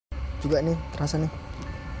juga nih, terasa nih.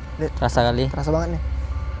 Terasa kali. Terasa banget nih.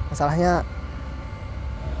 Masalahnya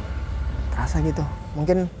terasa gitu.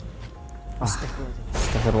 Mungkin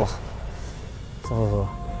Astagfirullah.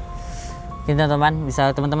 Mungkin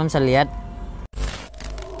teman-teman bisa lihat.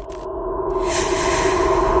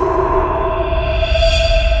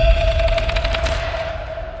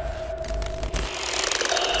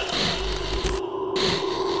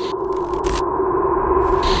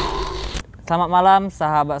 Selamat malam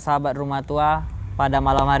sahabat-sahabat rumah tua. Pada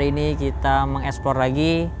malam hari ini kita mengeksplor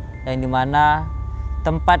lagi yang dimana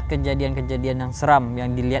tempat kejadian-kejadian yang seram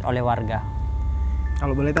yang dilihat oleh warga.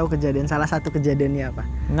 Kalau boleh tahu salah satu kejadiannya apa?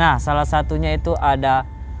 Nah, salah satunya itu ada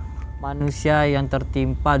manusia yang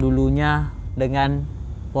tertimpa dulunya dengan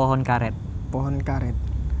pohon karet. Pohon karet.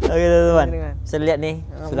 Oke teman-teman, bisa lihat nih,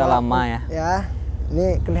 sudah lama ya. Ya,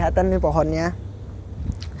 ini kelihatan nih pohonnya.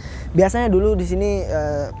 Biasanya dulu di sini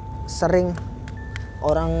sering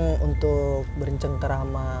orang untuk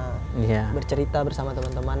bercengkerama, bercerita bersama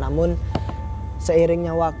teman-teman. Namun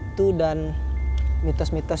seiringnya waktu dan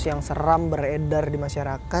mitos-mitos yang seram beredar di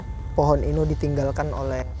masyarakat, pohon ini ditinggalkan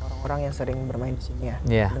oleh orang-orang yang sering bermain di sini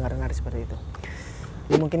ya. Dengar-dengar seperti itu.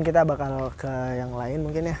 Jadi mungkin kita bakal ke yang lain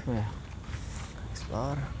mungkin ya.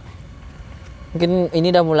 Explore. Mungkin ini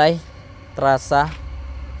udah mulai terasa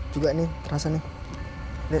juga nih, terasa nih.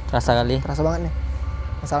 Terasa kali. Terasa banget nih.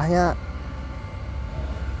 Masalahnya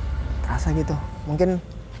terasa gitu. Mungkin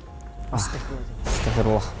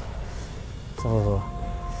Astagfirullah.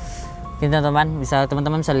 Mungkin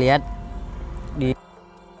teman-teman bisa lihat di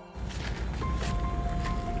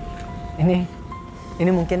ini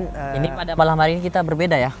mungkin ini pada malam hari ini kita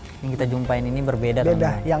berbeda ya. Yang kita jumpain ini berbeda.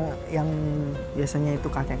 Beda. Yang biasanya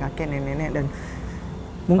itu kakek-kakek, nenek-nenek, dan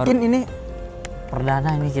mungkin ini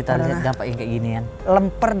perdana ini kita lihat dampak yang kayak ginian.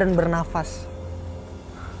 Lemper dan bernafas.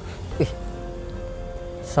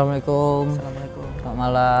 Assalamualaikum. Assalamualaikum. Selamat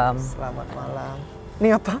malam. Selamat malam. Ini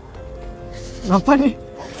apa? Apa nih?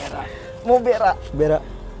 Mau berak. Berak.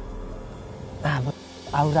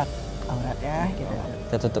 Aurat ya gitu.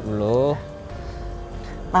 Kita tutup dulu.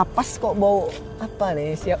 Napas kok bau apa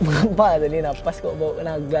nih? Siap apa tadi napas kok bau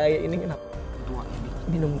naga ini kenapa?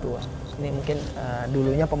 Minum tua. Ini mungkin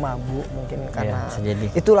dulunya pemabuk mungkin karena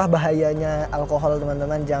itulah bahayanya alkohol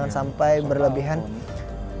teman-teman, jangan sampai berlebihan.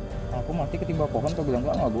 Aku mati ketimpa pohon, kau bilang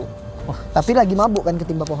enggak mabuk. Tapi lagi mabuk kan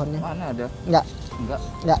ketimpa pohonnya? Mana ada? Enggak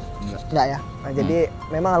ya. Hmm. Nah, jadi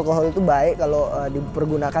memang alkohol itu baik kalau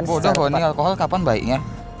dipergunakan secara tepat. Ini alkohol kapan baiknya?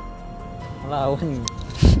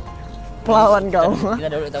 Pelawan kau. Kita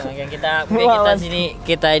dulu teman-teman,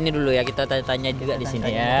 kita ini dulu ya, kita tanya juga di sini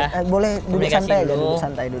ya. Boleh duduk santai aja,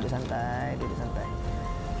 duduk santai.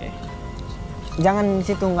 Oke. Jangan di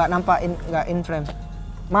situ, nggak nampak nggak in frame.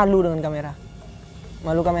 Malu dengan kamera.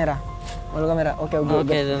 Malu kamera. Oke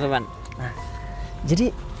teman-teman. Nah,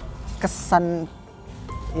 jadi kesan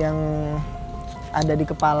yang ada di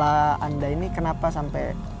kepala Anda ini kenapa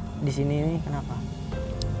sampai di sini ini kenapa?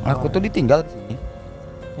 Aku tuh ditinggal di sini.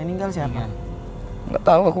 Yang tinggal siapa? Nggak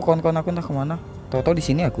tahu, aku kawan-kawan aku entah kemana. Tahu-tahu di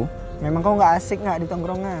sini aku. Memang kau nggak asik nggak di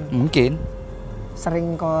tongkrongan? Mungkin.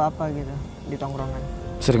 Sering kau apa gitu di tongkrongan?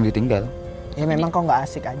 Sering ditinggal. Ya memang kau nggak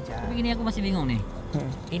asik aja. Tapi gini aku masih bingung nih.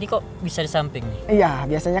 Ini kok bisa di samping nih? Iya,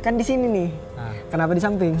 biasanya kan di sini nih. Kenapa di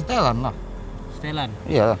samping? Setelan lah. Setelan?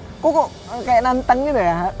 Iya. Kok kayak nantang gitu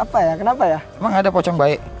ya? Apa ya? Kenapa ya? Emang ada pocong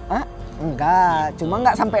baik? Hah? Enggak, cuma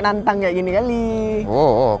nggak sampai nantang kayak gini kali.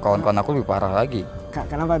 Oh, kawan-kawan aku lebih parah lagi.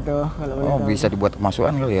 Kenapa tuh? Kalau boleh tahu? Bisa dibuat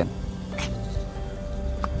kemasukan kalian.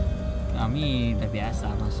 Kami udah biasa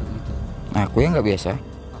masuk gitu. Nah, aku yang nggak biasa.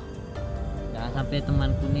 Jangan sampai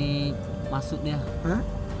temanku nih masuk dia. Hah?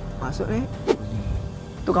 Masuk nih?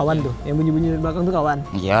 Itu kawan tuh, yang bunyi-bunyi di belakang tuh kawan?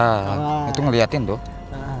 Iya, itu ngeliatin tuh.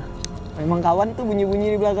 Nah, memang kawan tuh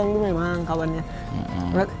bunyi-bunyi di belakang tuh memang kawannya.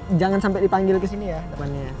 Jangan sampai dipanggil ke sini ya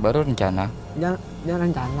depannya. Baru rencana. Jangan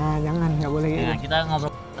rencana, nggak boleh gitu. Nah, kita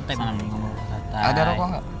ngobrol santai malam ini, ngobrol santai. Ada rokok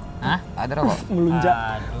nggak? Hah? Ada rokok?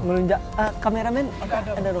 Melunjak. Kameramen,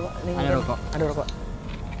 ada rokok. Ada rokok.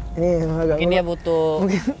 Ini mungkin dia butuh.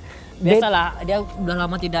 Biasalah, dia udah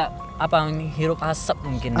lama tidak hirup asap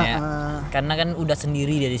mungkin ya. Karena kan udah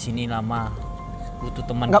sendiri dia di sini lama. Butuh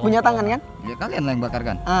teman. Nggak punya tangan kan? Ya kalian lah yang bakar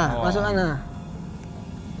kan. Masuk sana.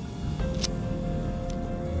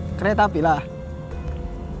 Kereta api lah.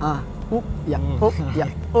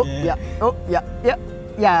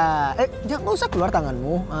 Jangan usah keluar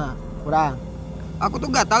tanganmu. Kurang. Aku tuh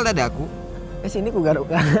gatal dadaku. Sini ku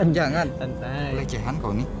garukkan. Jangan. Santai. Pelecehan kau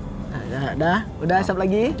nih. Udah asap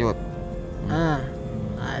lagi. Lanjut.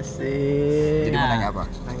 Asik. Jadi mau nanya apa?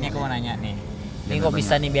 Ini aku mau nanya nih. Ini kok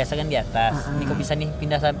bisa nih, biasa kan di atas. Ini kok bisa nih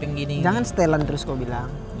pindah samping gini? Jangan setelan terus kau bilang.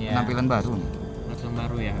 Ya. Penampilan baru nih. Langsung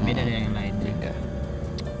baru ya, beda dari yang lain. Beda.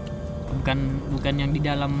 Bukan yang di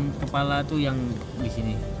dalam kepala tuh yang di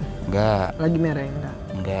sini. Enggak. Lagi merah enggak?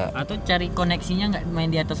 Enggak. Atau cari koneksinya nggak main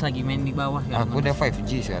di atas lagi, main di bawah kan? Aku udah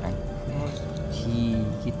 5G sekarang.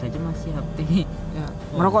 Kita aja masih HP. Ya.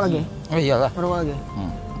 Merokok lagi? Oh iyalah. Merokok lagi?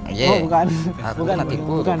 Iya. Oh bukan. Aku bukan, kena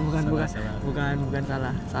tipu. bukan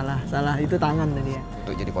salah. Itu tangan tadi ya.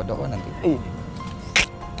 Untuk jadi kodok kan nanti.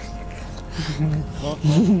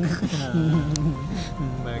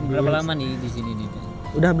 Berapa lama nih di sini nih?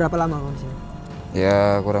 Udah berapa lama kamu di sini?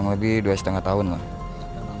 Ya kurang lebih 2,5 tahun lah.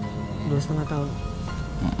 2,5 tahun.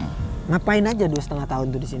 Ngapain aja 2,5 tahun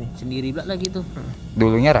tuh di sini? Sendiri pula lagi tuh.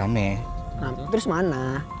 Dulunya rame. Nah, terus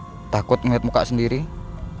mana? Takut ngeliat muka sendiri.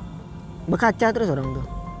 Berkaca terus orang tuh.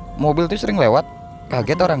 Mobil tuh sering lewat.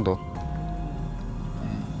 Kaget orang tuh.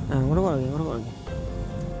 Nah, ngerokok lagi.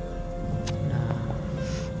 Nah.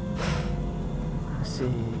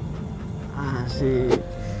 Asik.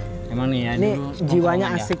 Emang nih ya, Ini dulu jiwanya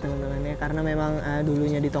tongkrongan asik teman-teman ya, karena memang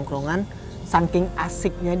dulunya di tongkrongan, saking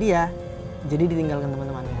asiknya dia, jadi ditinggalkan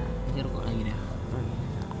teman-temannya. Ini rokok lagi deh.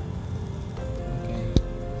 Oke.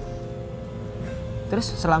 Terus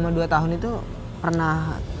selama 2 tahun itu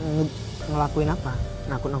pernah ngelakuin apa?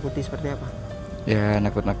 Nakut-nakuti seperti apa? Ya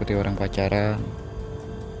nakut-nakuti orang pacaran.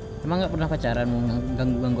 Emang nggak pernah pacaran, mau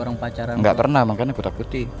ganggu orang pacaran? Nggak pernah, makanya aku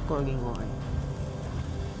takuti. Kok lagi ngomong?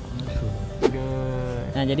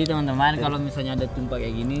 Nah jadi teman-teman kalau misalnya ada tumpah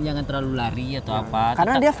kayak gini jangan terlalu lari atau apa.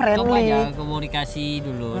 Karena Tetap dia friendly. coba aja komunikasi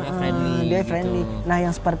dulu, dia friendly. Dia gitu. friendly. Nah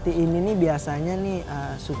yang seperti ini nih biasanya nih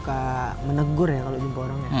suka menegur ya kalau jumpa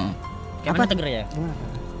orang ya. Kayak mana tegur ya? Gimana?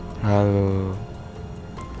 Halo.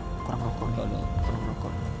 Kurang rokok. Kurang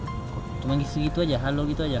rokok. Cuma gitu aja, halo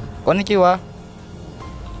gitu aja. Konnichiwa.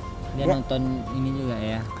 Dia Ya. nonton ini juga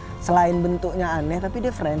ya. Selain bentuknya aneh tapi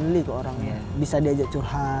dia friendly ke orangnya. Bisa diajak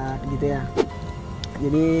curhat gitu ya.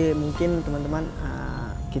 Jadi mungkin teman-teman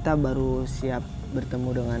kita baru siap bertemu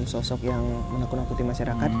dengan sosok yang menakut-nakuti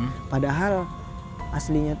masyarakat. Padahal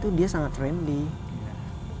aslinya tuh dia sangat friendly.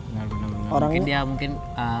 Benar. Orangnya- Mungkin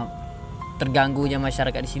terganggunya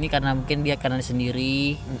masyarakat di sini karena mungkin dia karena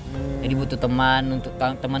sendiri. Jadi butuh teman untuk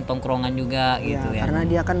teman tongkrongan juga gitu ya. Karena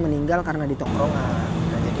dia akan meninggal karena di tongkrongan.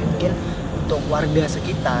 Nah, jadi mungkin untuk warga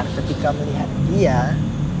sekitar ketika melihat dia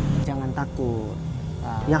jangan takut.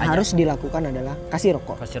 Yang harus dilakukan adalah kasih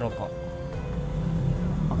rokok. Kasih rokok.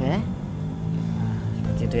 Oke.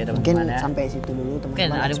 Gitu ya Mungkin teman-teman ya. sampai situ dulu Mungkin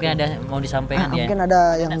teman-teman. mungkin ada mau disampaikan ya. Mungkin ada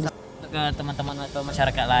yang Ke teman-teman atau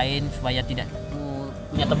masyarakat lain supaya tidak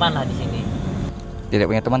punya teman lah di sini. Tidak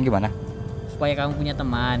punya teman gimana? Supaya kamu punya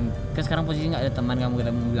teman. Kan sekarang posisi nggak ada teman kamu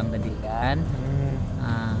bilang tadi kan.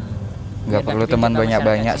 Nggak Biar perlu kita teman masyarakat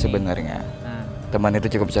banyak-banyak sini. sebenarnya. Nah, Teman itu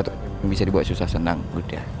cukup satu yang bisa dibuat susah senang.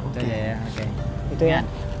 Udah. itu ya. Oke. itu ya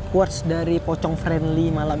quotes dari Pocong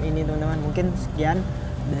Friendly malam ini teman-teman. Mungkin sekian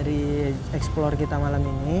dari explore kita malam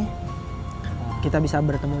ini. Kita bisa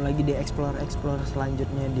bertemu lagi di explore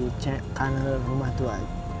selanjutnya di channel Rumah Tua.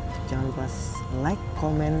 Jangan lupa like,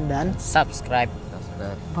 komen, dan Subscribe.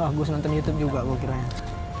 bagus nonton YouTube juga gue kira.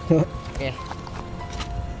 Oke.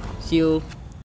 See you.